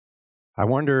I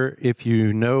wonder if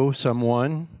you know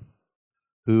someone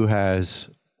who has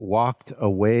walked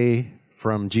away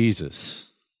from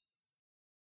Jesus.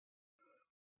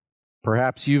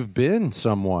 Perhaps you've been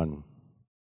someone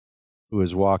who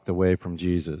has walked away from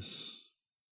Jesus.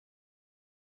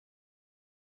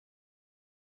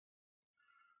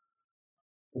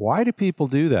 Why do people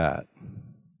do that?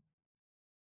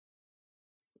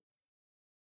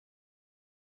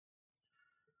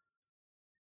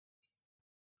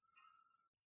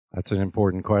 That's an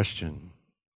important question.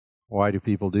 Why do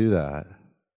people do that?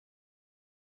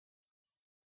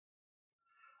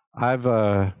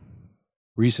 I've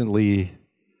recently,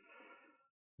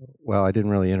 I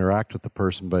didn't really interact with the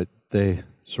person, but they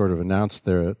sort of announced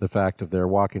the fact of their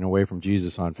walking away from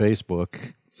Jesus on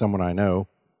Facebook, someone I know.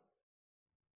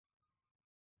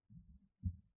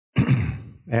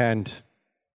 And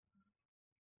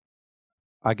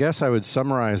I guess I would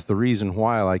summarize the reason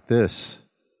why like this: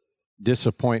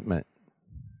 disappointment.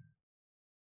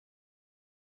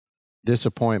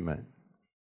 Disappointment.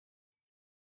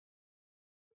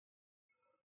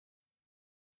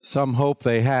 Some hope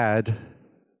they had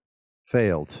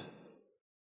failed.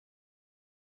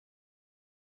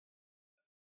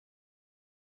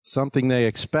 Something they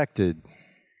expected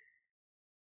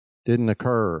didn't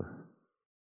occur.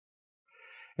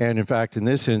 And in fact, in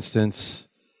this instance,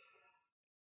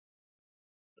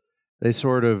 they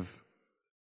sort of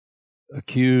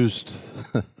accused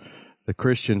the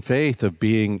Christian faith of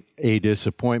being a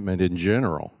disappointment in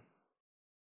general.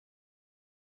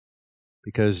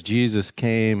 Because Jesus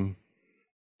came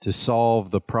to solve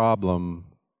the problem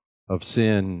of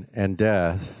sin and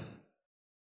death.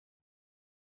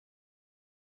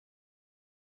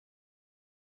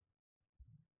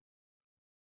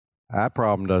 That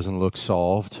problem doesn't look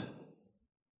solved.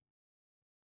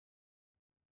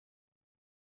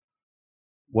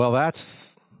 Well,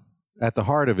 that's at the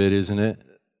heart of it, isn't it?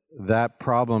 That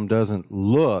problem doesn't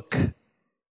look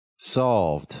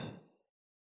solved.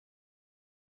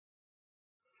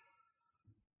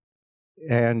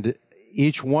 And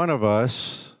each one of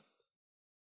us,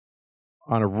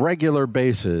 on a regular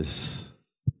basis,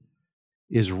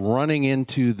 is running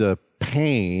into the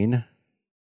pain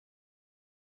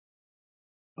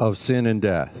of sin and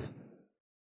death.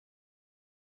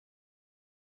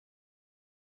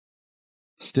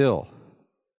 Still.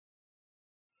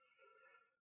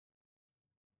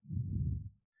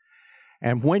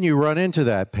 And when you run into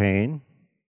that pain,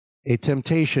 a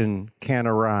temptation can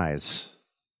arise.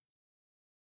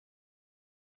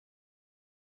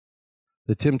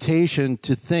 The temptation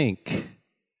to think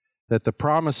that the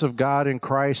promise of God in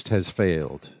Christ has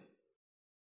failed,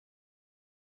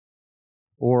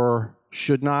 or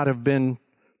should not have been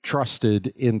trusted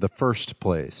in the first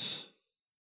place.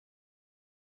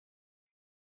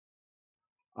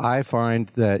 I find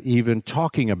that even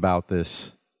talking about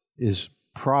this is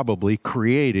probably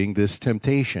creating this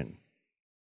temptation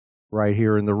right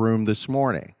here in the room this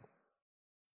morning.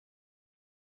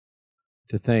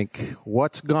 To think,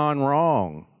 what's gone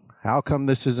wrong? How come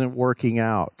this isn't working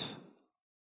out?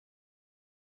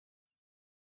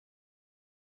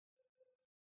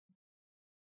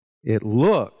 It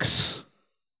looks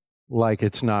like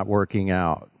it's not working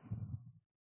out.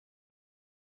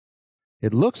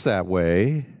 It looks that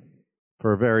way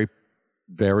for a very,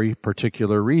 very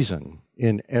particular reason.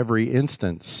 In every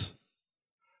instance,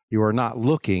 you are not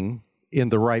looking in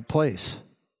the right place.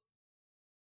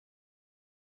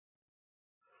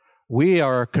 We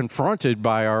are confronted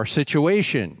by our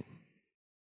situation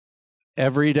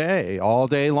every day, all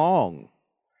day long.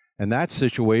 And that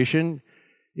situation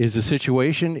is a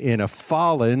situation in a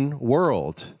fallen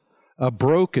world, a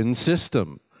broken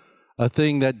system, a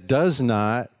thing that does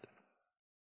not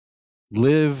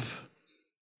live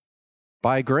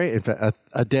by grace, in fact,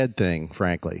 a dead thing,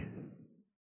 frankly,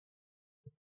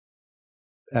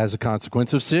 as a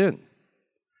consequence of sin.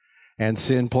 And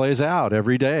sin plays out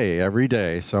every day, every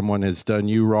day. Someone has done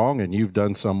you wrong, and you've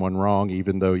done someone wrong,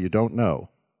 even though you don't know.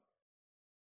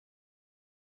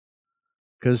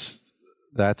 Because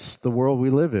that's the world we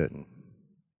live in.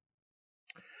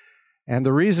 And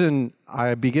the reason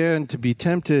I began to be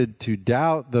tempted to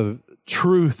doubt the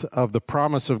truth of the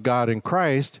promise of God in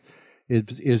Christ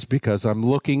is because I'm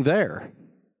looking there.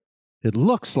 It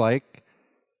looks like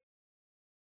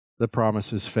the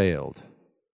promise has failed.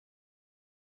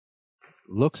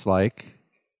 Looks like.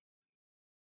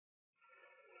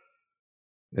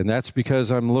 And that's because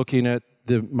I'm looking at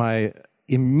my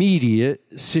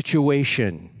immediate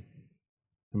situation.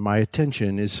 My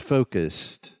attention is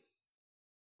focused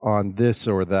on this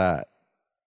or that.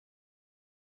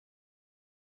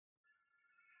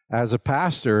 as a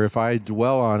pastor, if I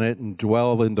dwell on it and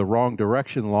dwell in the wrong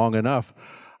direction long enough,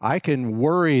 I can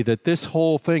worry that this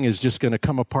whole thing is just going to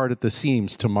come apart at the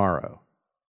seams tomorrow.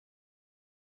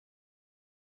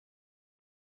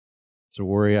 It's a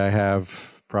worry I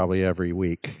have probably every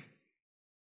week.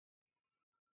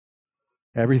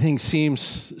 Everything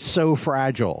seems so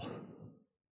fragile.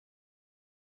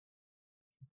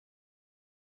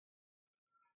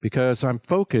 Because I'm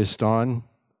focused on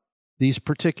these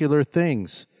particular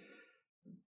things.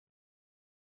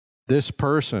 This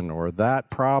person or that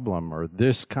problem or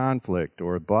this conflict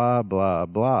or blah, blah,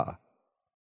 blah.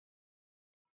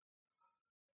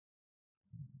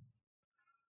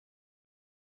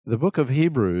 The book of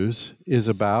Hebrews is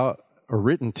about, or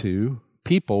written to,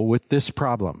 people with this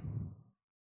problem.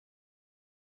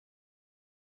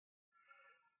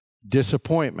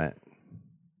 Disappointment.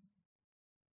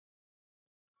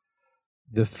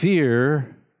 The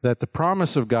fear that the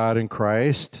promise of God in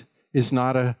Christ is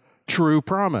not a true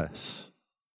promise.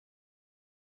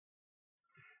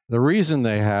 The reason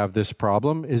they have this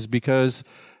problem is because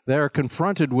they are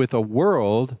confronted with a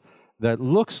world that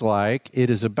looks like it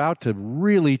is about to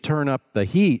really turn up the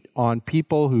heat on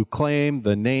people who claim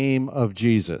the name of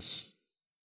Jesus.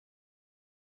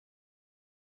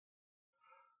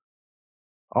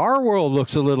 Our world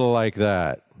looks a little like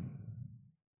that.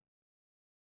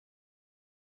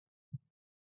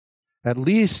 At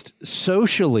least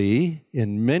socially,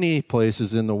 in many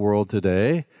places in the world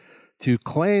today, to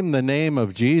claim the name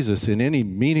of Jesus in any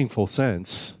meaningful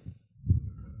sense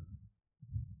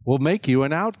will make you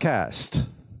an outcast. Of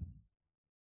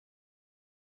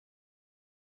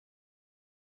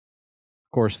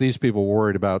course, these people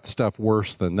worried about stuff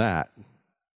worse than that.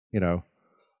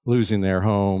 Losing their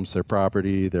homes, their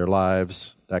property, their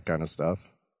lives, that kind of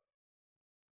stuff.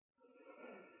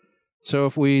 So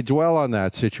if we dwell on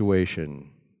that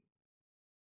situation,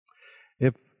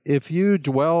 if you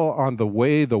dwell on the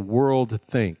way the world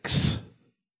thinks,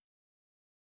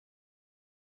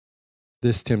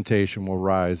 this temptation will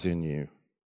rise in you.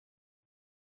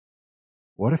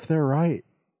 What if they're right?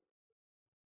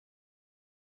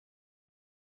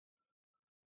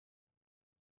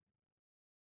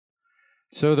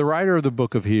 So the writer of the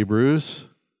book of Hebrews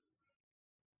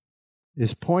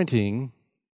is pointing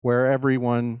where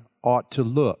everyone ought to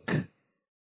look.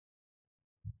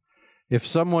 If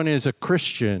someone is a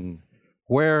Christian,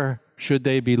 where should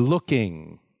they be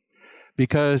looking?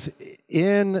 Because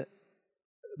in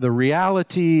the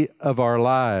reality of our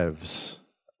lives,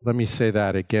 let me say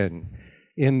that again.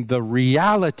 In the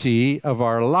reality of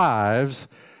our lives,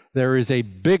 there is a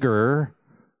bigger,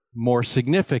 more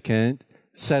significant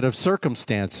set of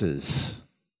circumstances.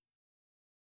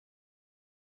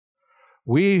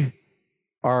 We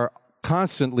are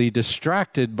constantly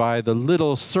distracted by the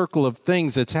little circle of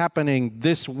things that's happening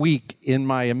this week in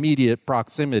my immediate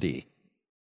proximity.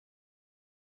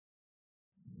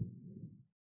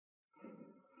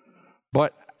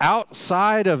 But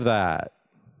outside of that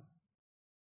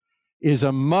is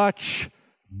a much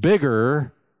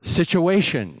bigger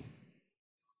situation,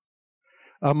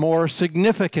 a more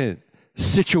significant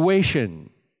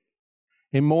situation,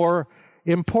 a more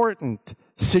important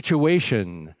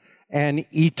situation, an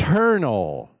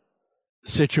eternal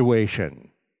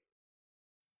situation.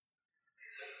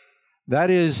 That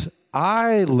is,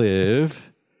 I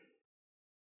live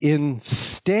in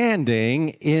standing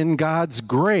in God's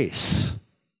grace.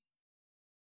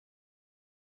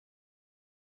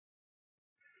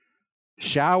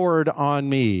 Showered on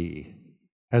me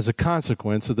as a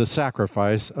consequence of the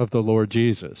sacrifice of the Lord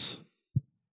Jesus.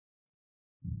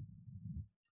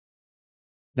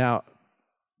 Now,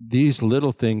 these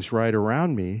little things right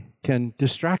around me can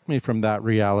distract me from that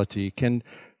reality, can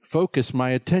focus my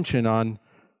attention on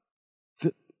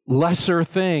lesser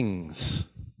things.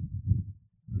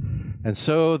 And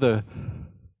so the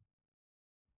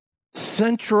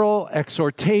central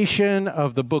exhortation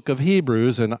of the book of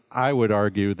Hebrews, and I would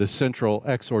argue the central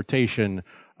exhortation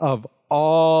of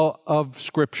all of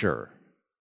Scripture,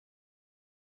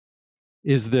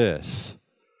 is this: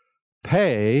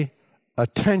 pay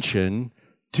attention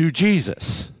to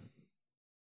Jesus.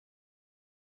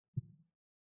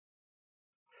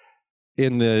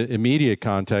 In the immediate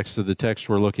context of the text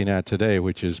we're looking at today,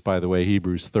 which is, by the way,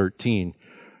 Hebrews 13,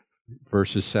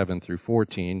 verses 7 through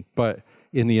 14, but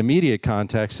in the immediate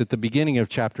context, at the beginning of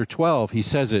chapter 12, he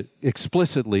says it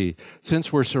explicitly: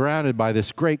 since we're surrounded by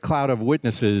this great cloud of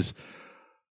witnesses,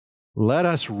 let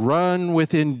us run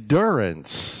with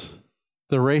endurance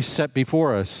the race set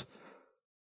before us.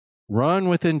 Run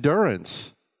with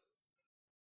endurance.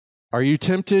 Are you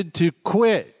tempted to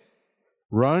quit?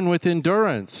 Run with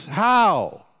endurance.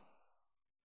 How?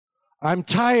 I'm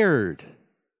tired.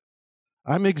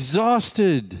 I'm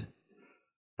exhausted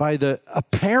by the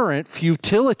apparent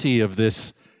futility of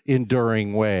this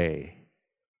enduring way.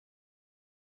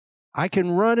 I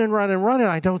can run and run and run, and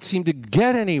I don't seem to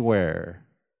get anywhere.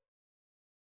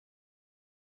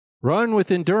 Run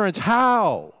with endurance.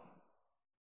 How?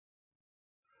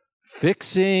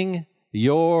 Fixing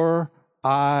your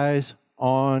eyes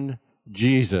on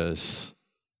Jesus.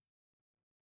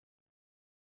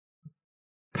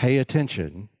 Pay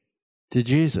attention to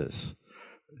Jesus.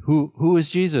 Who is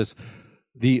Jesus?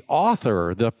 The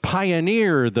author, the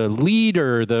pioneer, the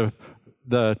leader, the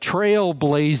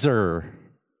trailblazer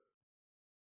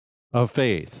of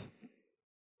faith.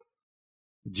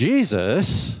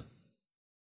 Jesus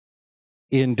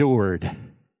endured.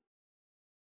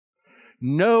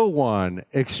 No one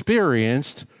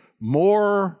experienced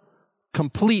more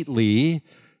completely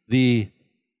the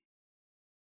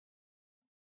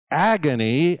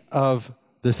agony of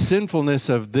the sinfulness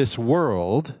of this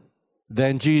world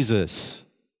than Jesus.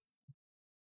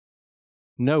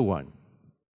 No one.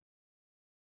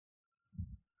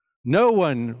 No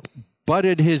one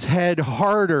butted his head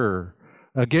harder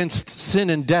against sin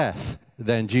and death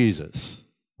than Jesus.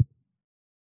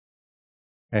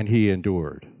 And he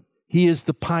endured. He is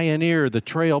the pioneer, the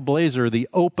trailblazer, the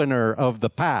opener of the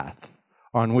path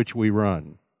on which we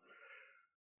run.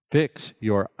 Fix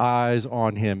your eyes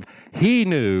on him. He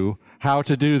knew how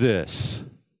to do this.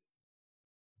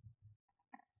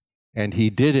 And he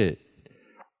did it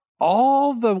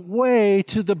all the way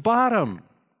to the bottom.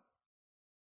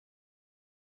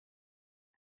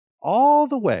 All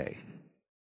the way.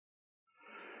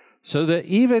 So that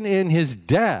even in his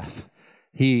death,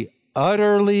 he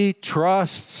utterly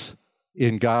trusts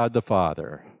in God the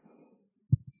Father.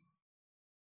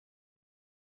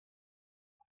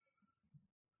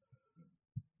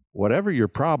 Whatever your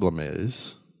problem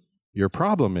is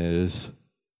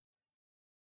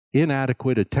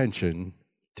inadequate attention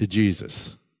to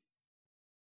Jesus.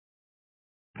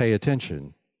 Pay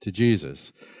attention to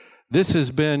Jesus. This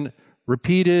has been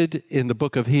repeated in the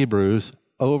book of Hebrews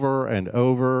over and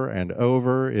over and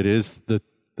over. It is the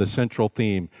central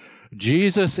theme.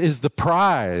 Jesus is the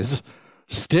prize.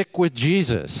 Stick with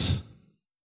Jesus.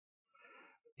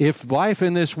 If life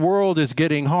in this world is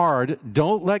getting hard,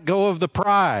 don't let go of the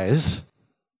prize.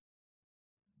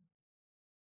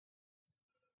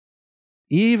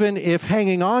 Even if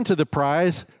hanging on to the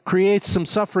prize creates some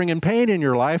suffering and pain in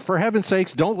your life, for heaven's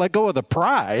sakes, don't let go of the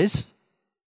prize.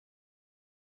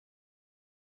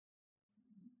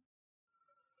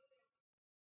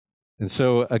 And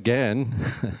so, again,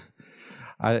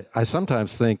 I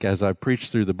sometimes think as I preach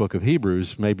through the book of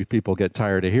Hebrews, maybe people get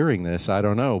tired of hearing this, I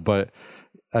don't know, but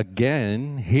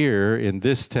again, here in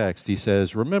this text, he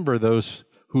says, remember those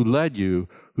who led you,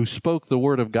 who spoke the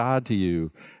word of God to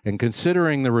you, and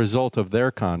considering the result of their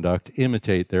conduct,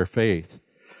 imitate their faith.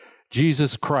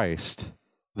 Jesus Christ,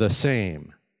 the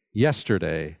same,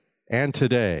 yesterday and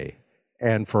today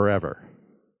and forever.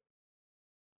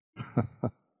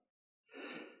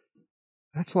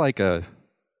 That's like a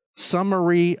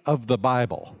summary of the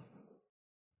Bible.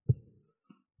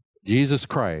 Jesus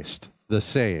Christ, the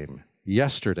same,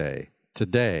 yesterday,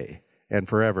 today, and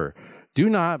forever. Do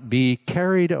not be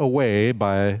carried away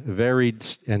by varied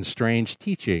and strange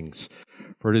teachings,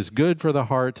 for it is good for the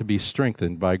heart to be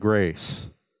strengthened by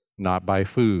grace, not by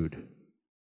food.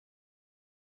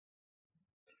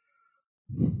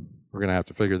 We're going to have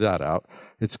to figure that out.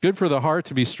 It's good for the heart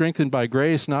to be strengthened by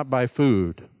grace, not by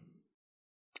food.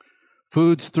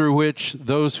 Foods through which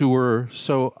those who were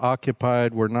so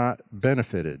occupied were not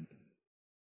benefited.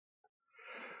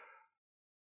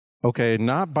 Okay,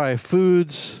 not by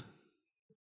foods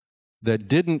that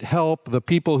didn't help the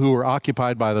people who were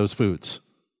occupied by those foods.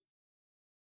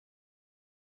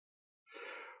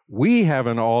 We have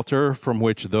an altar from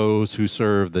which those who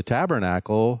serve the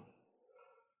tabernacle,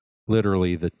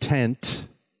 literally the tent,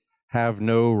 have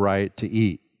no right to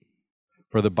eat.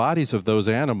 For the bodies of those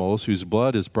animals whose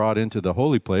blood is brought into the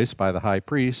holy place by the high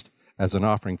priest as an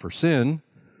offering for sin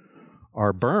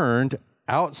are burned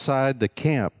outside the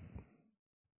camp.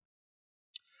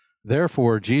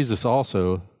 Therefore, Jesus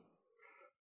also,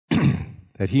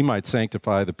 that he might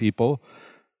sanctify the people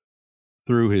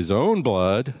through his own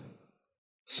blood,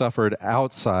 suffered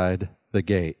outside the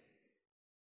gate.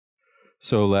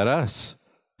 So let us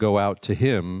go out to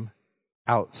him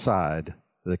outside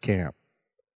the camp,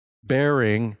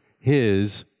 bearing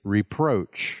his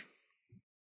reproach.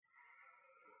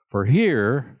 For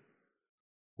here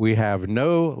we have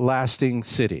no lasting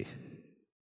city.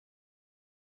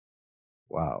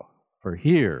 Wow. For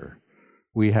here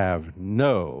we have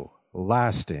no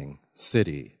lasting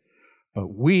city, But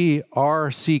we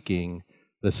are seeking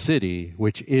the city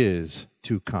which is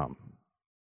to come.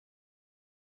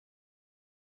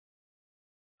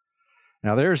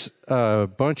 Now, there's a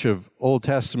bunch of Old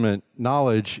Testament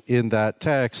knowledge in that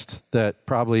text that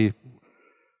probably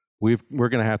we're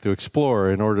going to have to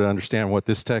explore in order to understand what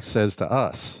this text says to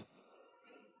us.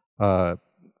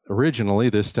 Originally,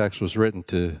 this text was written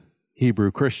to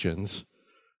Hebrew Christians,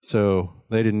 so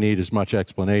they didn't need as much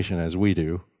explanation as we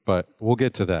do, but we'll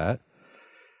get to that.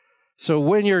 So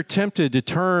when you're tempted to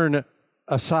turn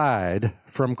aside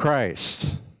from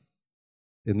Christ,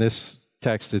 in this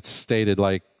text it's stated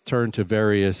like turn to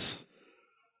various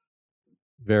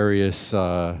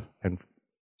and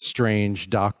strange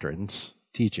doctrines,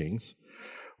 teachings.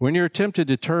 When you're tempted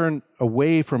to turn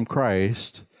away from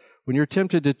Christ, when you're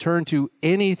tempted to turn to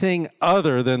anything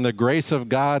other than the grace of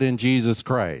God in Jesus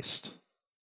Christ,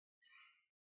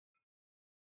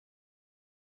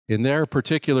 in their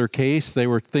particular case, they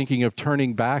were thinking of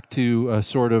turning back to a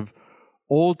sort of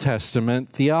Old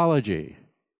Testament theology,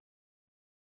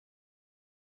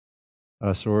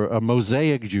 a sort of a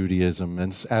Mosaic Judaism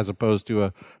as opposed to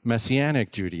a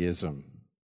Messianic Judaism.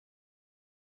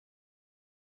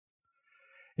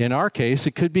 In our case,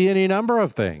 it could be any number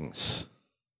of things.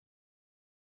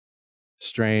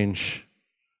 Strange.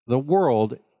 The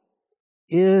world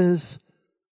is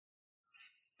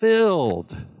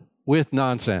filled with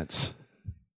nonsense.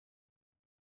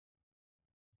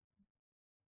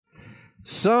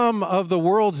 Some of the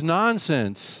world's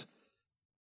nonsense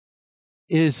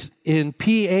is in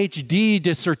PhD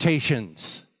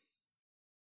dissertations.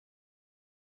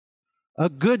 A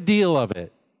good deal of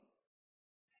it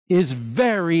is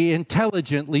very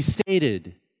intelligently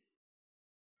stated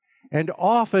and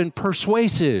often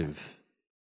persuasive.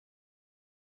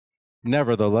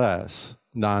 Nevertheless,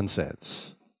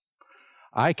 nonsense.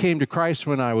 I came to Christ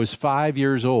when I was 5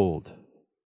 years old.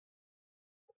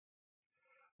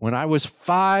 When I was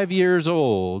 5 years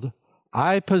old,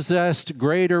 I possessed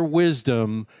greater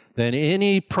wisdom than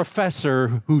any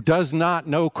professor who does not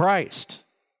know Christ.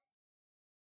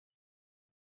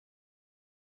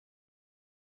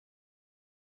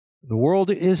 The world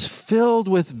is filled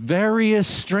with various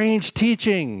strange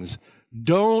teachings.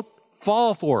 Don't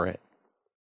fall for it.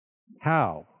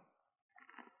 How?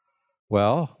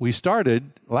 Well, we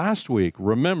started last week.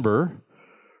 Remember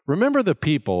the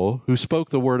people who spoke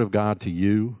the word of God to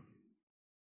you?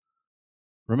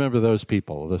 Remember those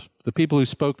people, the people who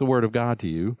spoke the word of God to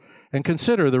you, and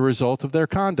consider the result of their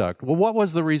conduct. Well, what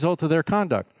was the result of their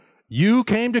conduct? You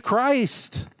came to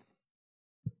Christ.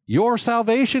 Your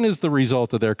salvation is the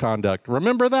result of their conduct.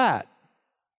 Remember that.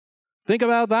 Think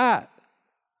about that.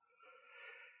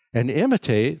 And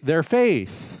imitate their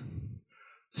faith.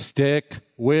 Stick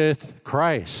with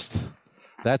Christ.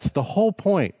 That's the whole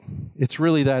point. It's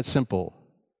really that simple.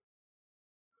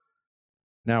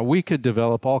 Now, we could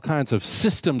develop all kinds of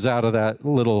systems out of that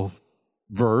little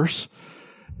verse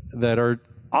that are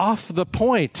off the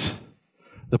point.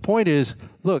 The point is,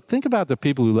 look, think about the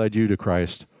people who led you to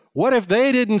Christ. What if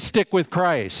they didn't stick with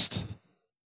Christ?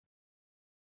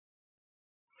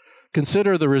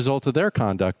 Consider the result of their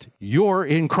conduct. You're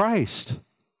in Christ.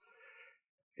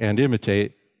 And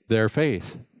imitate their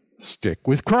faith. Stick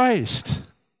with Christ.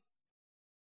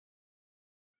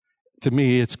 To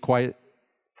me, it's quite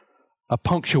a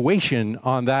punctuation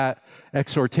on that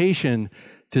exhortation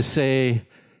to say,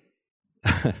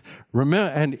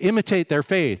 remember and imitate their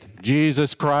faith.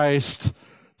 Jesus Christ,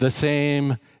 the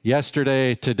same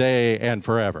yesterday, today, and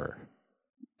forever.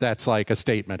 That's like a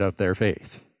statement of their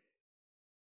faith.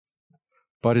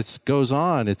 But it goes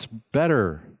on. It's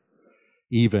better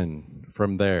even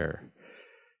from there.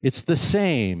 It's the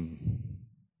same.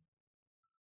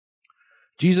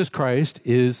 Jesus Christ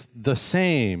is the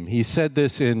same. He said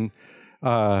this in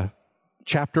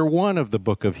chapter 1 of the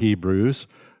book of Hebrews,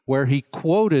 where he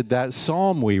quoted that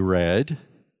psalm we read.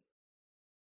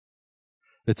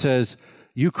 It says,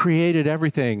 you created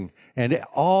everything, and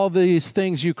all these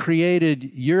things you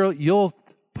created, you'll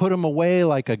put them away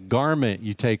like a garment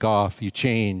you take off, you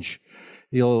change.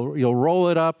 You'll roll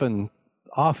it up and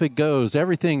off it goes.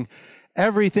 Everything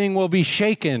will be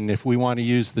shaken, if we want to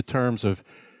use the terms of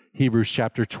Hebrews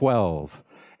chapter 12.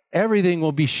 Everything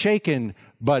will be shaken,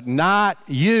 but not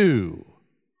you.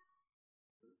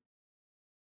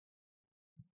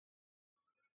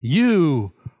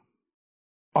 You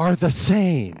are the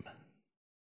same.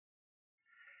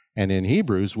 And in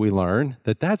Hebrews, we learn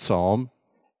that psalm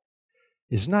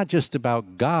is not just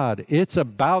about God, it's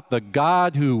about the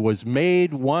God who was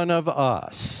made one of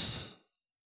us.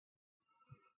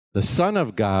 The Son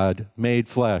of God made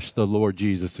flesh, the Lord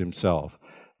Jesus himself,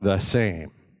 the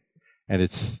same. And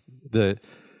it's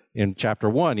in chapter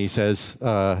 1, he says,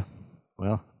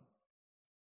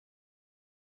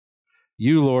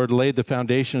 you, Lord, laid the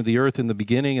foundation of the earth in the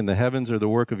beginning, and the heavens are the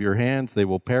work of your hands. They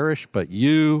will perish, but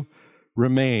you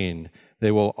remain.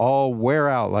 They will all wear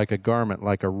out like a garment,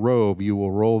 like a robe. You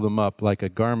will roll them up like a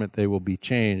garment. They will be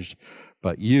changed.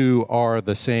 But you are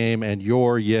the same, and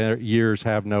your years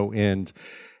have no end.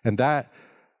 And that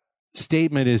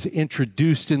statement is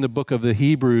introduced in the book of the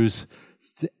Hebrews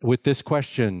with this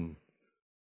question: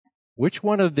 which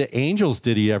one of the angels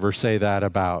did he ever say that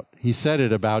about? He said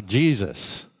it about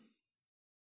Jesus.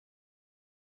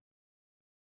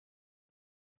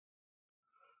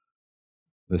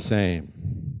 The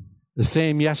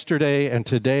same yesterday and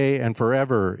today and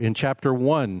forever. In chapter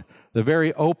 1, the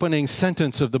very opening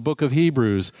sentence of the book of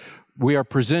Hebrews, we are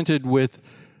presented with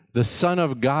the Son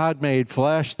of God made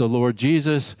flesh, the Lord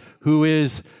Jesus, who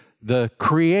is the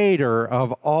creator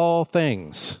of all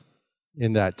things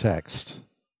in that text.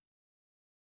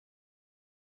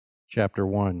 Chapter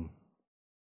 1.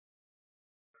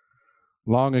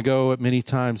 Long ago, at many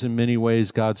times, in many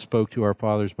ways, God spoke to our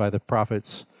fathers by the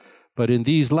prophets. But in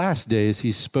these last days,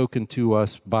 he's spoken to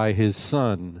us by his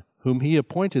Son, whom he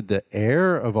appointed the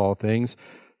heir of all things,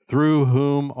 through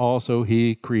whom also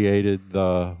he created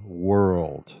the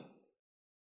world.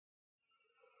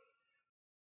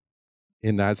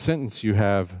 In that sentence, you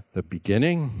have the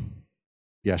beginning,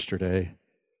 yesterday,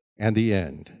 and the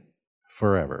end,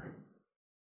 forever.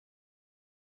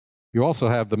 You also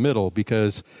have the middle,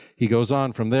 because he goes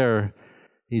on from there.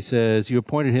 He says, you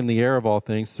appointed him the heir of all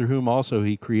things, through whom also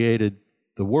he created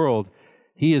the world.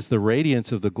 He is the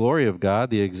radiance of the glory of God,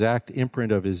 the exact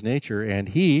imprint of his nature, and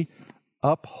he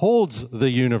upholds the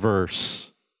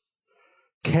universe,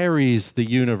 carries the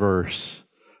universe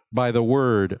by the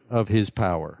word of his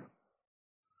power.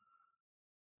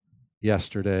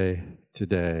 Yesterday,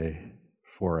 today,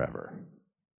 forever.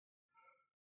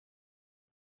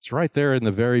 It's right there in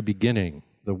the very beginning.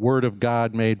 The Word of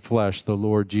God made flesh, the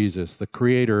Lord Jesus, the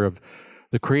creator,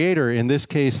 in this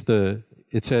case,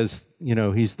 it says,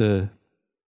 he's through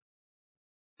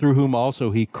whom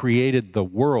also he created the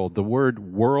world. The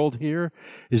word world here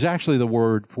is actually the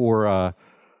word for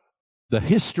the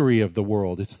history of the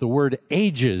world. It's the word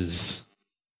ages.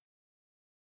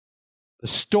 The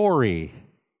story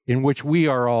in which we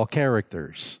are all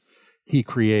characters, he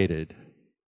created.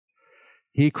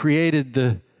 He created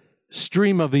the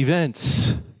stream of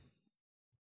events.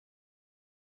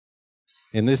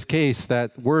 In this case,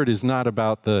 that word is not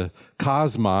about the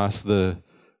cosmos, the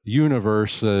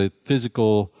universe, the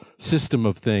physical system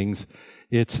of things.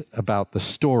 It's about the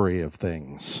story of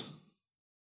things.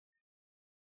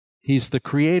 He's the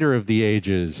creator of the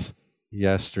ages,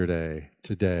 yesterday,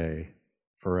 today,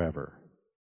 forever.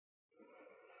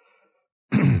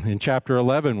 In chapter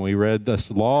 11, we read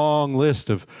this long list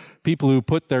of people who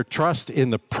put their trust in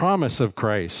the promise of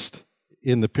Christ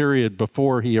in the period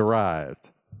before he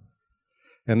arrived.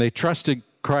 And they trusted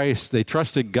Christ, they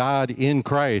trusted God in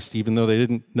Christ, even though they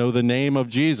didn't know the name of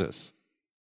Jesus.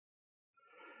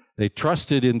 They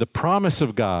trusted in the promise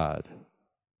of God.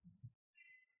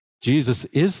 Jesus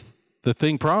is the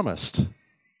thing promised.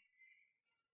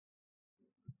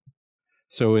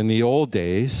 So in the old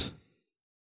days,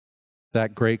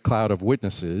 that great cloud of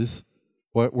witnesses,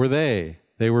 what were they?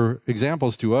 They were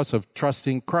examples to us of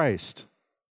trusting Christ.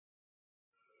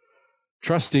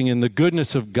 Trusting in the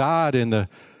goodness of God in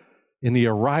the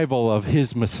arrival of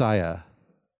his Messiah.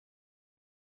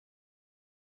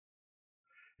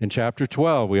 In chapter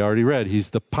 12, we already read,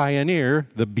 he's the pioneer,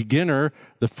 the beginner,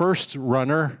 the first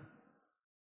runner,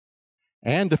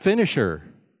 and the finisher.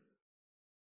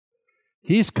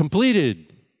 He's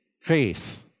completed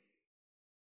faith.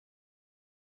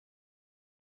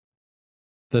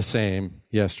 The same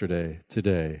yesterday,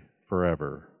 today,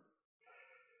 forever.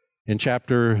 In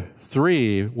chapter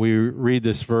 3, we read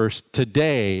this verse,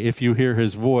 today, if you hear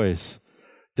his voice,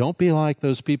 don't be like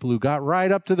those people who got right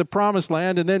up to the promised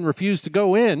land and then refused to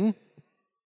go in.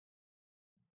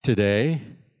 Today,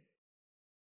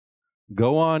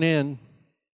 go on in.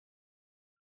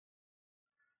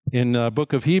 In the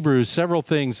book of Hebrews, several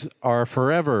things are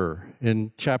forever.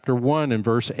 In chapter 1 and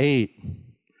verse 8,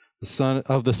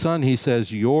 the Son, he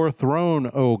says, your throne,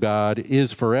 O God,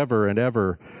 is forever and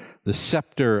ever. The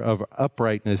scepter of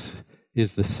uprightness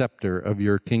is the scepter of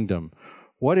your kingdom.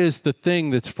 What is the thing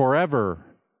that's forever?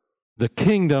 The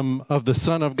kingdom of the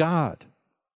Son of God.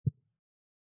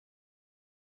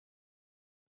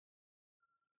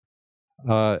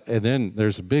 And then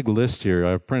there's a big list here.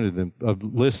 I've printed a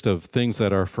list of things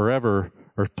that are forever,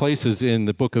 or places in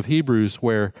the book of Hebrews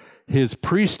where his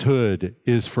priesthood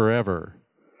is forever.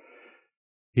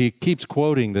 He keeps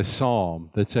quoting this psalm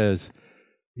that says,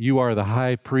 "You are the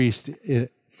high priest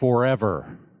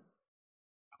forever,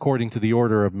 according to the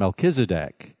order of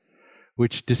Melchizedek,"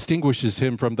 which distinguishes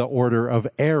him from the order of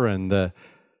Aaron, the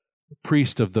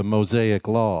priest of the Mosaic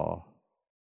law,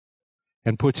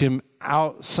 and puts him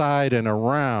outside and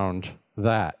around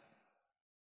that.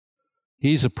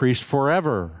 He's a priest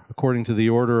forever, according to the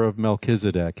order of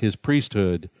Melchizedek. His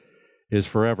priesthood is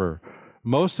forever.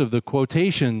 Most of the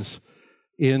quotations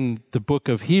in the book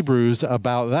of Hebrews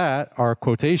about that are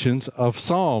quotations of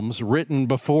Psalms written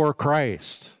before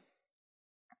Christ.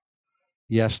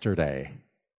 Yesterday,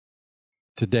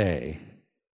 today,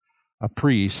 a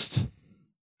priest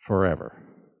forever.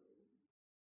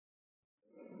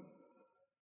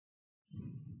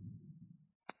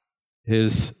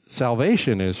 His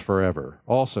salvation is forever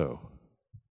also,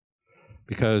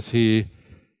 because he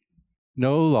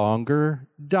no longer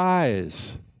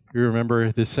dies. You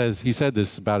remember this says, he said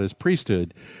this about his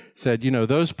priesthood. He said,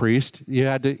 those priests, you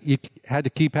had to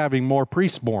keep having more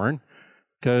priests born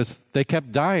because they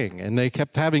kept dying and they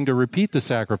kept having to repeat the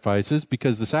sacrifices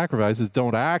because the sacrifices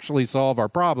don't actually solve our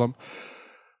problem.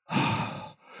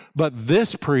 But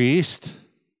this priest,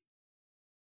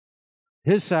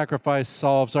 his sacrifice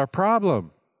solves our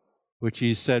problem, which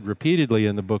he said repeatedly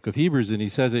in the book of Hebrews, and he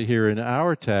says it here in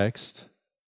our text.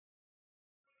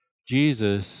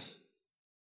 Jesus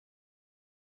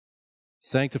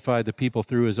sanctified the people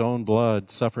through his own blood,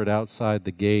 suffered outside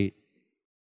the gate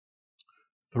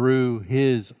through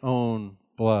his own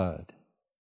blood.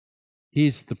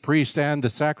 He's the priest and the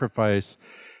sacrifice,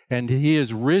 and he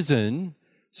is risen.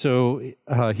 So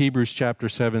Hebrews chapter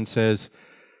 7 says,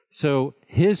 so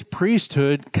his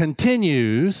priesthood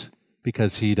continues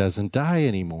because he doesn't die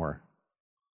anymore.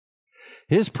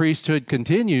 His priesthood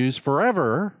continues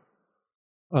forever,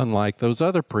 unlike those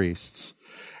other priests.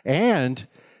 And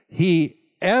he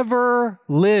ever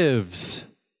lives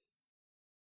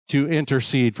to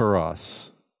intercede for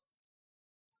us.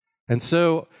 And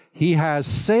so he has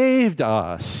saved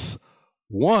us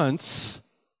once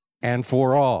and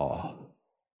for all.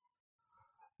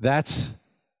 That's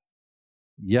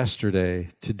yesterday,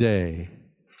 today,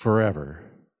 forever.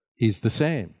 He's the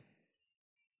same.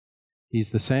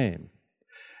 He's the same.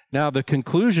 Now, the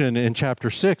conclusion in chapter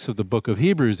 6 of the book of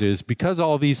Hebrews is, because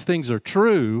all these things are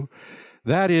true,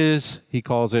 that is, he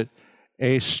calls it,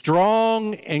 a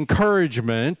strong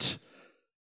encouragement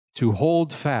to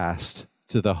hold fast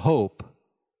to the hope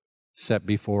set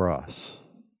before us.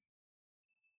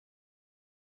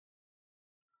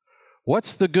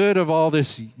 What's the good of all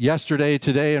this yesterday,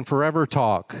 today, and forever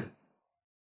talk?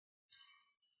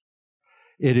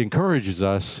 It encourages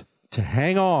us to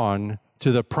hang on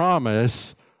to the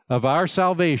promise of our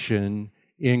salvation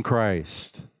in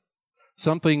Christ,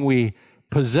 something we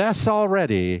possess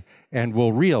already and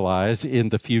will realize in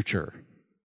the future.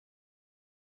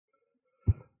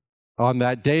 On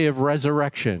that day of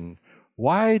resurrection,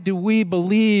 why do we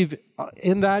believe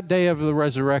in that day of the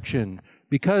resurrection?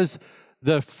 Because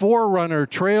the forerunner,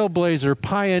 trailblazer,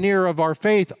 pioneer of our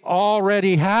faith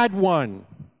already had one.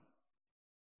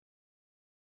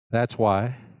 That's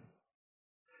why.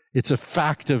 It's a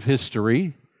fact of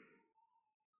history.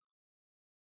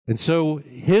 And so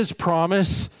his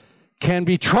promise can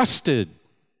be trusted.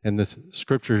 And the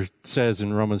scripture says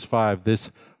in Romans 5, this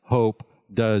hope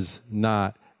does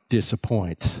not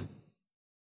disappoint.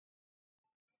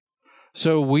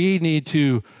 So we need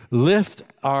to lift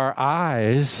our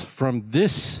eyes from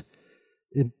this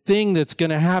thing that's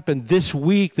going to happen this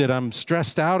week that I'm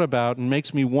stressed out about and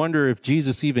makes me wonder if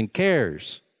Jesus even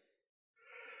cares,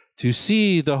 to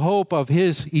see the hope of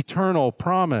his eternal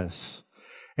promise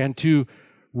and to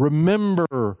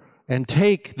remember and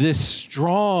take this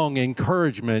strong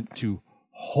encouragement to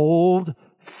hold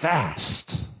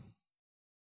fast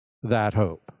that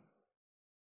hope.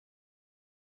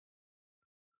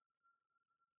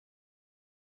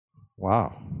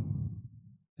 Wow.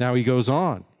 Now he goes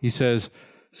on. He says,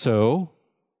 so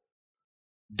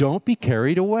don't be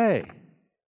carried away.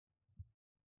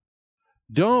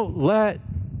 Don't let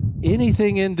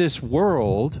anything in this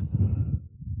world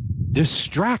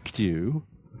distract you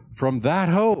from that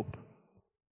hope.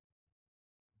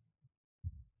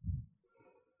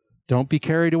 Don't be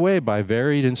carried away by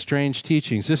varied and strange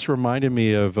teachings. This reminded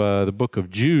me of the book of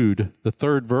Jude, the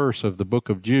 3rd verse of the book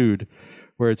of Jude,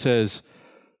 where it says,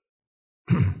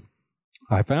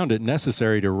 I found it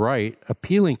necessary to write,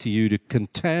 appealing to you to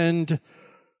contend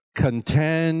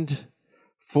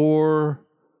for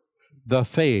the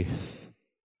faith,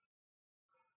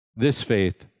 this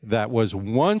faith that was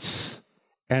once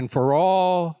and for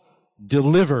all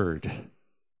delivered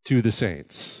to the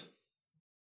saints.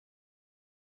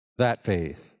 that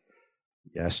faith,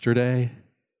 yesterday,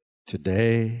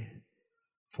 today,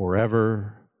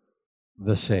 forever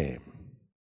the same.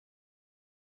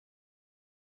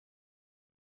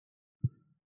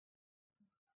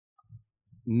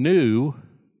 New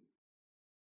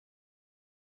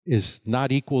is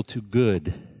not equal to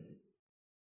good.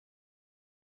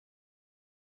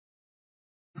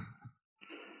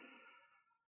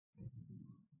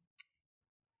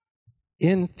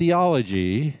 In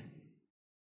theology,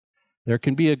 there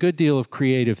can be a good deal of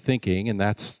creative thinking, and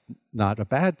that's not a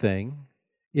bad thing,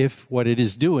 if what it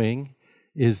is doing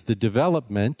is the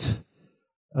development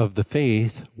of the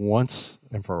faith once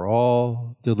and for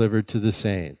all delivered to the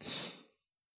saints.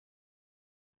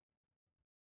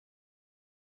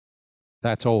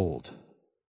 That's old.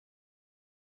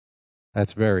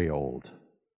 That's very old.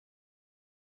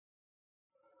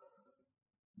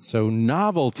 So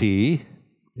novelty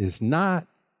is not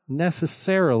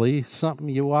necessarily something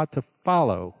you ought to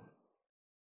follow.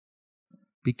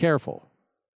 Be careful.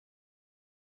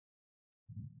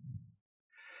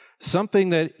 Something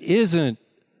that isn't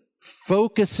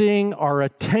focusing our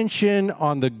attention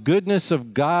on the goodness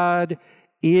of God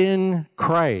in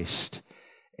Christ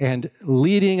and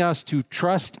leading us to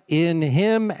trust in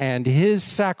Him and His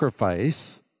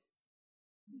sacrifice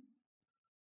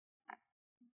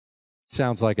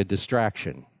sounds like a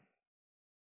distraction.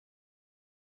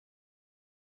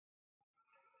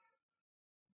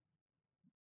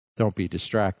 Don't be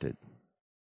distracted.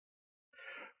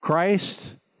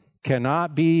 Christ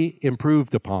cannot be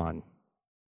improved upon.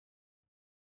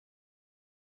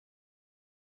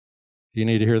 You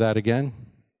need to hear that again?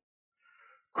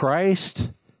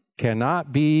 Christ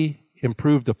cannot be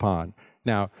improved upon.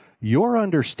 Now, your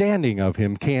understanding of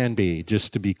Him can be,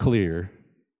 just to be clear.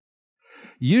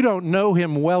 You don't know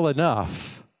Him well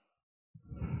enough,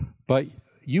 but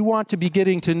you want to be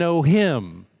getting to know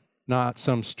Him, not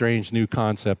some strange new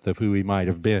concept of who He might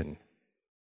have been.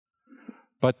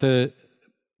 But the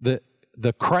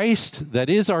Christ that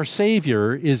is our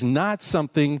Savior is not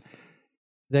something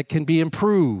that can be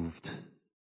improved.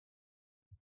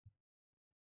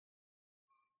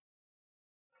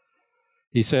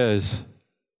 He says,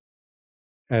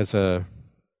 as a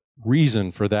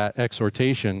reason for that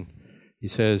exhortation, he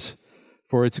says,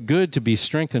 "For it's good to be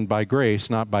strengthened by grace,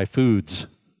 not by foods."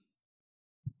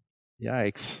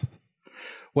 Yikes.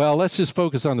 Well, let's just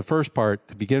focus on the first part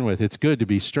to begin with. It's good to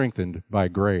be strengthened by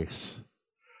grace.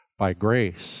 By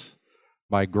grace.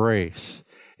 By grace.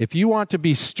 If you want to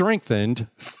be strengthened,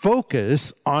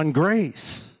 focus on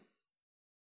grace.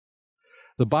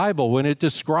 The Bible, when it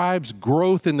describes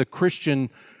growth in the Christian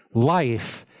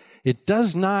life, it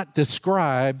does not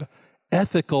describe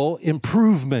ethical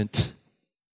improvement,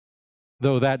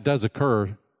 though that does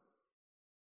occur.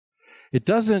 It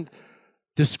doesn't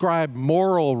describe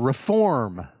moral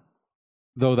reform,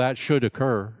 though that should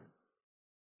occur.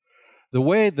 The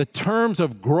way the terms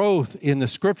of growth in the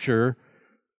Scripture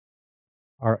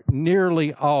are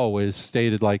nearly always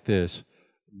stated like this: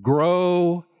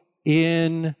 grow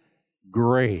in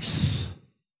grace.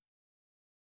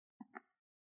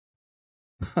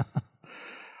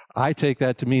 I take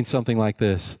that to mean something like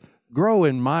this: grow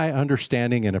in my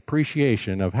understanding and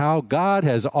appreciation of how God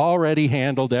has already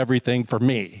handled everything for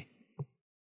me.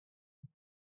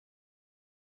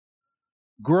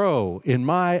 Grow in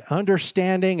my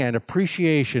understanding and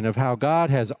appreciation of how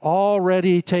God has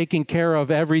already taken care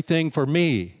of everything for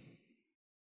me.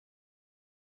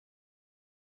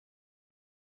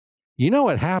 You know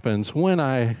what happens when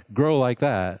I grow like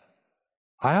that?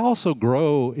 I also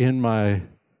grow in my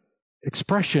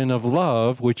expression of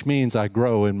love, which means I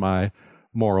grow in my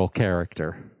moral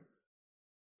character.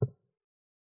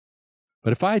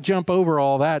 But if I jump over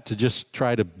all that to just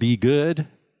try to be good,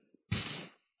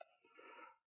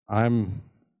 I'm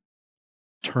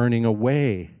turning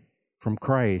away from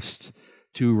Christ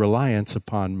to reliance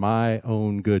upon my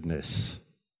own goodness.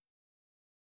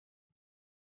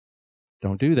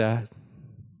 Don't do that.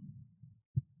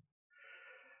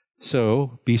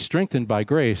 So, be strengthened by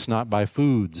grace, not by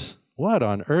foods. What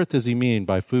on earth does he mean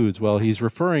by foods? Well, he's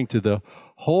referring to the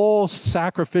whole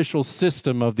sacrificial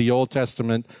system of the Old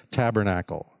Testament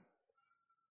tabernacle,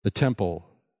 the temple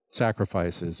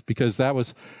sacrifices, because that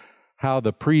was how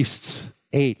the priests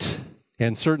ate.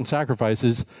 And certain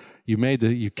sacrifices,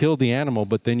 you killed the animal,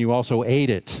 but then you also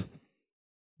ate it.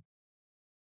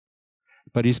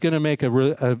 But he's going to make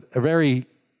a very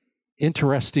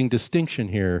interesting distinction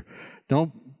here.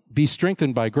 Don't be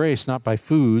strengthened by grace, not by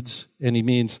foods. And he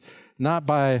means not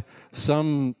by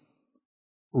some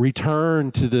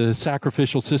return to the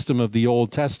sacrificial system of the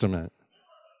Old Testament.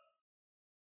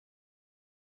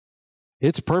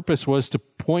 Its purpose was to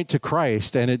point to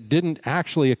Christ, and it didn't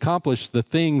actually accomplish the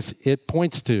things it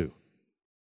points to.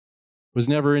 It was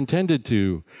never intended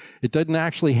to. It doesn't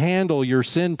actually handle your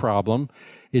sin problem.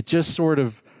 It just sort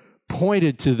of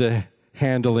pointed to the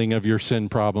handling of your sin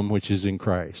problem, which is in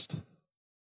Christ.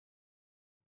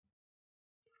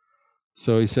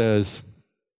 So he says,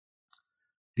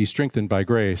 be strengthened by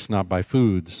grace, not by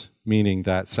foods, meaning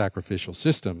that sacrificial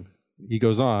system. He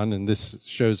goes on, and this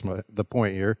shows the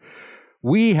point here.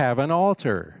 We have an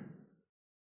altar.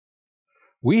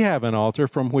 We have an altar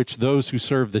from which those who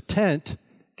serve the tent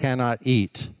cannot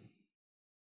eat.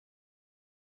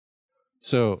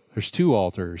 So there's two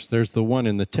altars. There's the one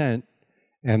in the tent,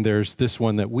 and there's this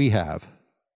one that we have.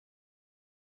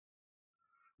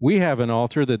 We have an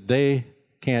altar that they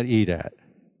can't eat at.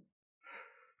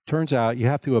 Turns out you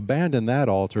have to abandon that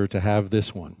altar to have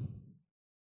this one.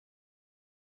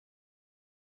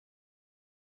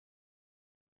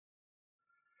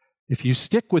 If you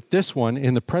stick with this one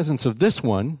in the presence of this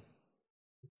one,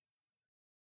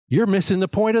 you're missing the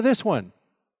point of this one.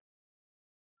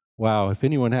 Wow, if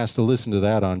anyone has to listen to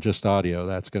that on just audio,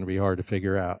 that's going to be hard to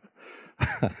figure out.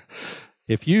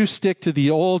 If you stick to the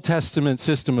Old Testament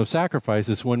system of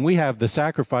sacrifices, when we have the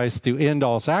sacrifice to end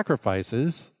all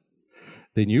sacrifices,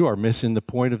 then you are missing the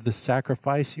point of the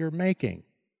sacrifice you're making,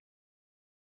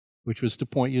 which was to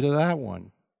point you to that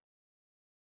one.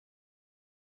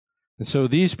 And so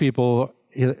these people,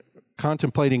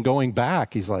 contemplating going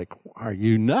back, he's like, are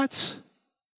you nuts?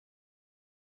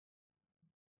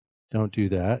 Don't do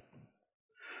that.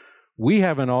 We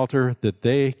have an altar that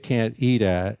they can't eat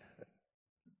at,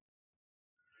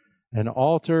 an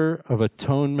altar of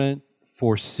atonement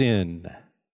for sin.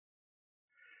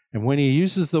 And when he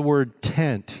uses the word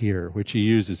tent here, which he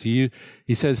uses, he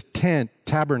says tent,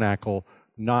 tabernacle,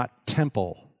 not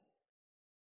temple.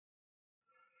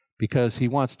 Because he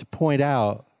wants to point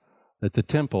out that the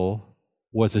temple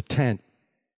was a tent.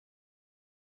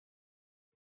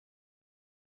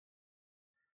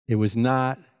 It was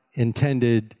not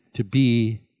intended to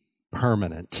be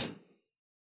permanent.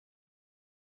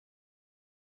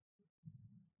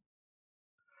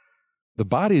 The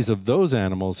bodies of those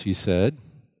animals, he said,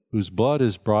 whose blood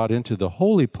is brought into the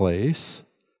holy place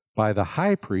by the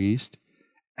high priest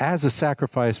as a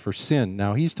sacrifice for sin.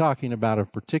 Now, he's talking about a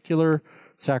particular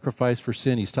sacrifice for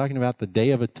sin. He's talking about the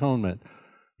Day of Atonement.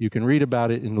 You can read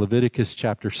about it in Leviticus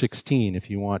chapter 16 if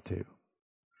you want to.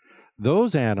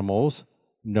 Those animals,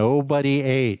 nobody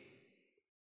ate.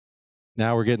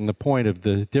 Now we're getting the point of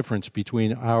the difference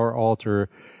between our altar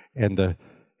and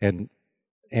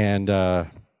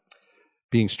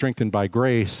being strengthened by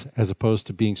grace as opposed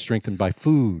to being strengthened by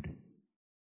food.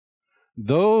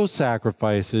 Those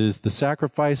sacrifices, the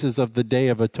sacrifices of the Day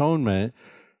of Atonement,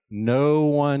 no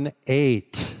one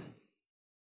ate.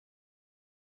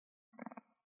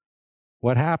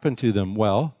 What happened to them?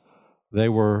 Well, they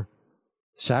were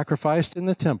sacrificed in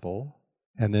the temple,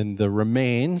 and then the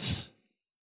remains,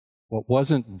 what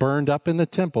wasn't burned up in the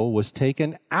temple, was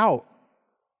taken out,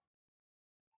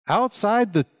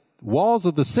 outside the walls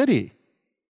of the city,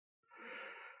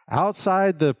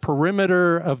 outside the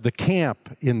perimeter of the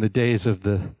camp in the days of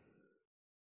the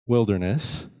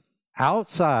wilderness,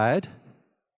 outside,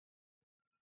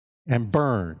 and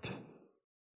burned.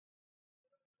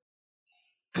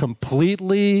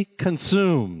 Completely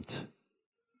consumed.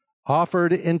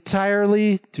 Offered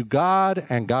entirely to God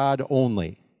and God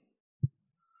only.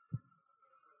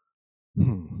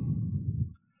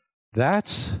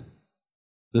 That's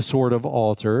the sort of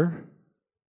altar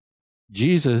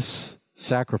Jesus'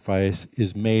 sacrifice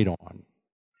is made on.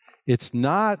 It's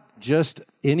not just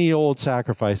any old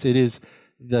sacrifice. It is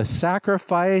the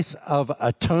sacrifice of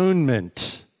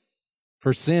atonement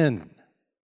for sin.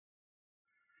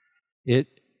 It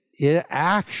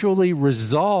actually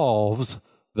resolves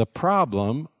the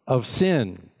problem of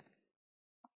sin.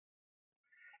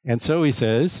 And so he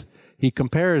says, he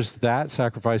compares that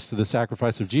sacrifice to the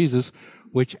sacrifice of Jesus,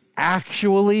 which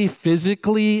actually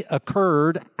physically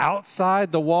occurred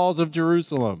outside the walls of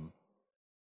Jerusalem.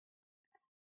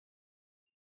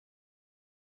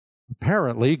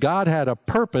 Apparently, God had a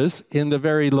purpose in the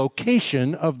very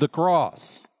location of the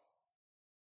cross.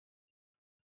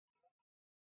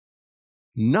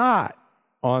 Not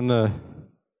on the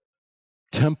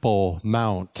Temple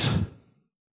Mount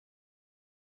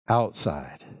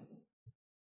outside.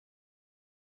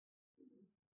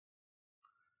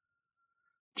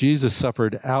 Jesus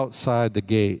suffered outside the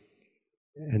gate,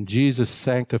 and Jesus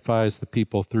sanctifies the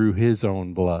people through his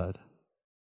own blood.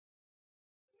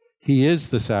 He is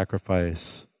the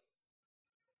sacrifice,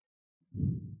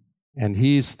 and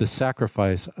he's the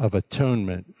sacrifice of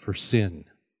atonement for sin.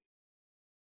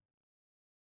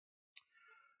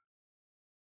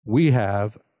 we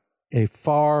have a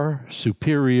far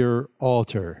superior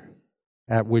altar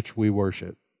at which we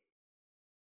worship.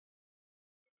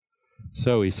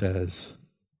 So he says,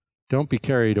 don't be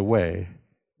carried away.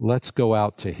 Let's go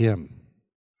out to him.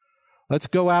 Let's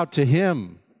go out to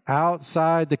him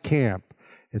outside the camp.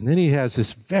 And then he has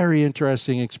this very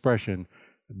interesting expression,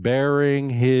 bearing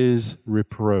his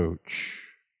reproach.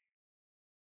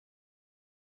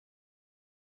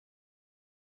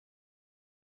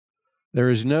 There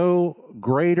is no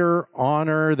greater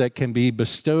honor that can be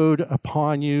bestowed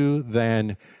upon you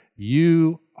than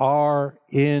you are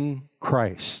in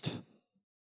Christ.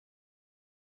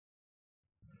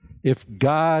 If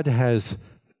God has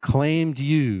claimed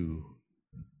you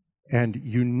and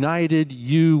united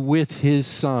you with his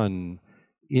Son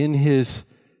in his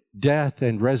death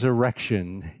and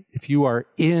resurrection, if you are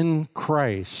in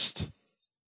Christ,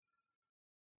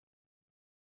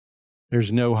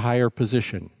 there's no higher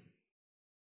position.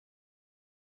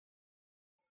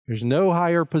 There's no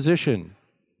higher position.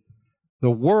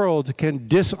 The world can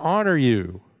dishonor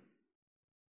you.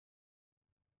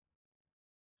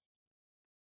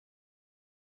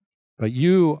 But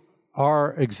you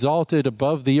are exalted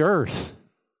above the earth.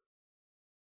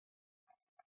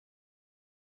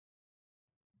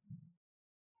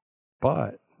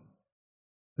 But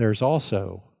there's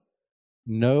also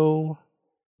no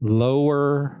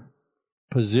lower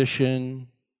position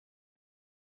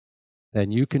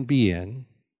than you can be in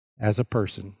as a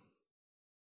person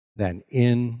than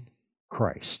in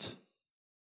Christ.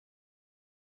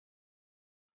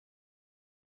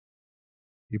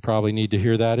 You probably need to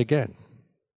hear that again.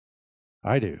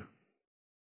 I do.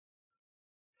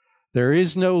 There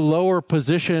is no lower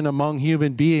position among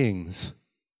human beings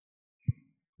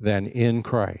than in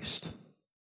Christ.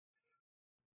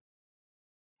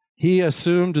 He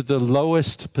assumed the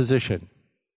lowest position.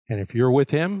 And if you're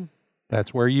with him,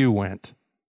 that's where you went.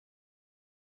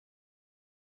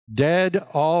 Dead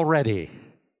already.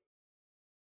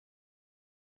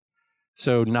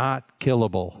 So not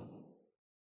killable.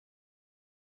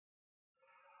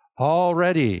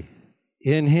 Already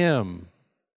in him,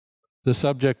 the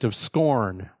subject of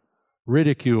scorn,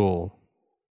 ridicule.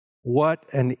 What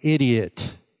an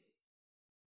idiot.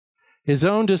 His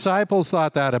own disciples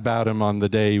thought that about him on the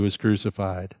day he was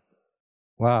crucified.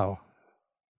 Wow.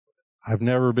 I've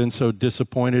never been so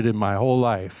disappointed in my whole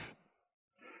life.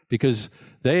 Because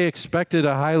they expected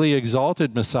a highly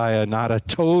exalted Messiah, not a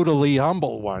totally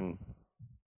humble one.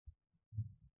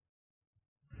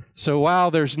 So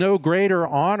while there's no greater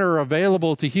honor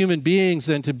available to human beings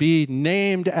than to be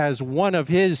named as one of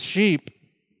his sheep,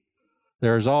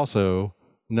 there's also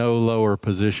no lower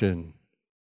position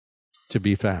to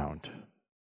be found,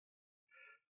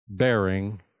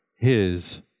 bearing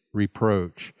his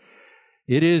reproach.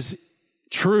 It is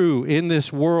true in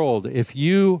this world, if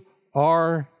you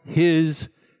are his,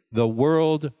 the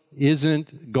world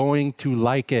isn't going to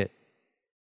like it.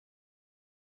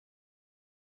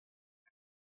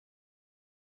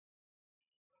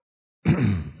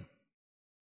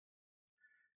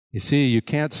 You see, you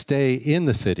can't stay in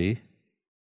the city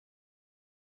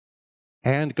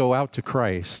and go out to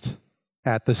Christ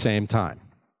at the same time.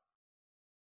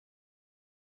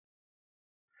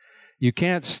 You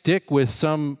can't stick with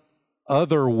some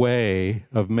other way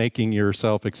of making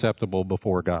yourself acceptable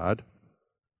before God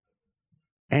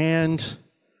and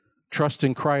trust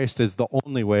in Christ as the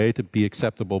only way to be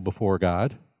acceptable before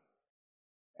God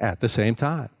at the same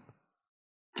time.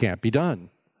 Can't be done.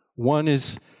 One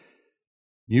is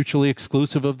mutually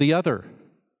exclusive of the other.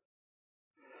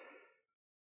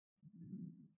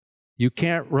 You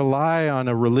can't rely on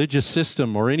a religious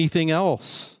system or anything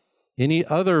else, any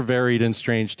other varied and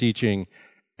strange teaching,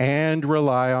 and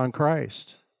rely on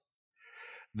Christ.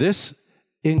 This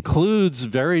includes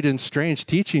varied and strange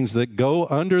teachings that go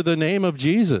under the name of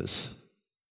Jesus.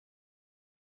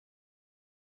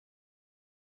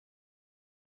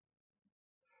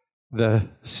 The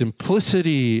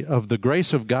simplicity of the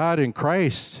grace of God in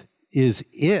Christ is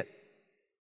it.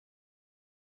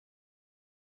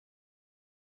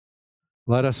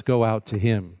 Let us go out to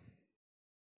him.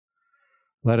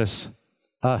 Let us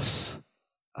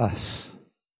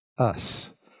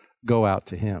go out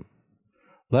to him.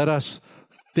 Let us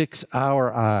fix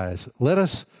our eyes. Let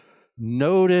us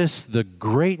notice the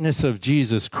greatness of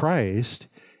Jesus Christ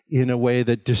in a way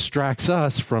that distracts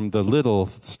us from the little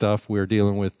stuff we're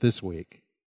dealing with this week.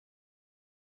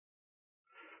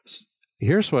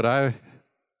 Here's what I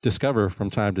discover from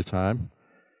time to time.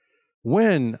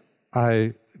 When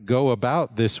I go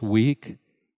about this week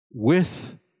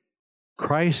with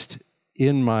Christ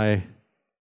in my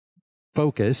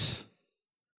focus,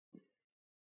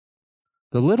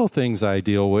 the little things I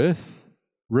deal with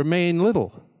remain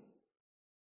little.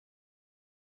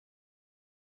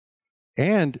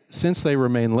 And since they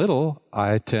remain little,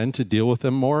 I tend to deal with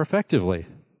them more effectively.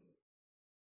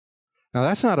 Now,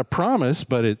 that's not a promise,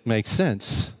 but it makes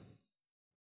sense.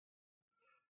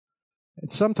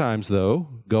 And sometimes,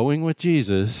 though, going with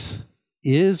Jesus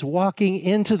is walking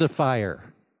into the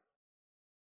fire.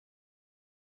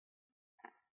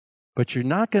 But you're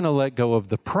not going to let go of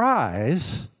the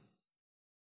prize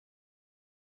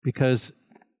because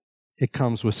it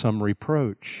comes with some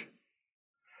reproach.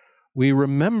 We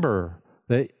remember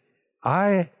that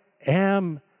I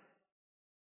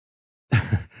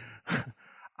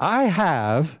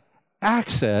have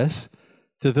access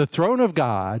to the throne of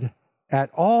God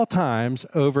at all times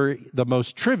over the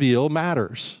most trivial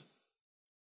matters.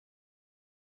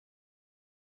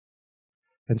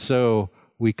 And so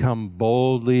we come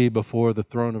boldly before the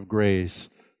throne of grace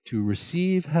to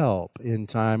receive help in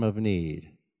time of need.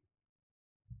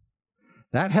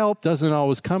 That help doesn't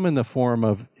always come in the form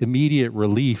of immediate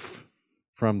relief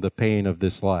from the pain of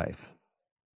this life.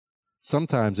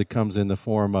 Sometimes it comes in the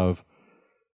form of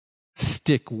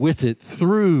stick with it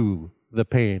through the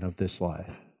pain of this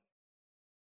life.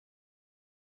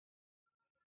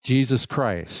 Jesus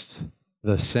Christ,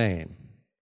 the same,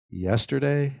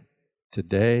 yesterday,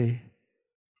 today,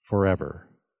 forever.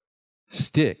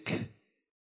 Stick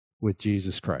with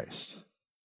Jesus Christ.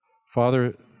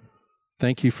 Father,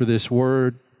 thank you for this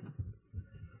word.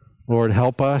 Lord,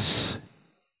 help us.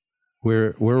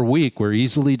 We're weak. We're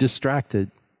easily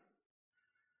distracted.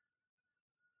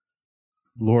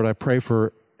 Lord, I pray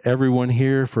for everyone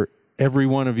here, for every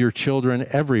one of your children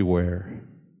everywhere,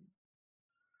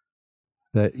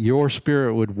 that your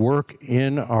Spirit would work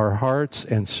in our hearts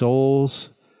and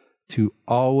souls to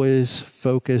always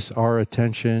focus our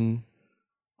attention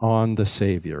on the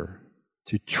Savior,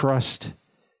 to trust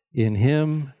in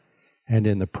Him and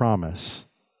in the promise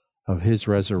of His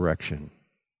resurrection.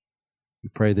 We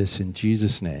pray this in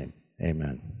Jesus' name.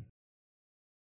 Amen.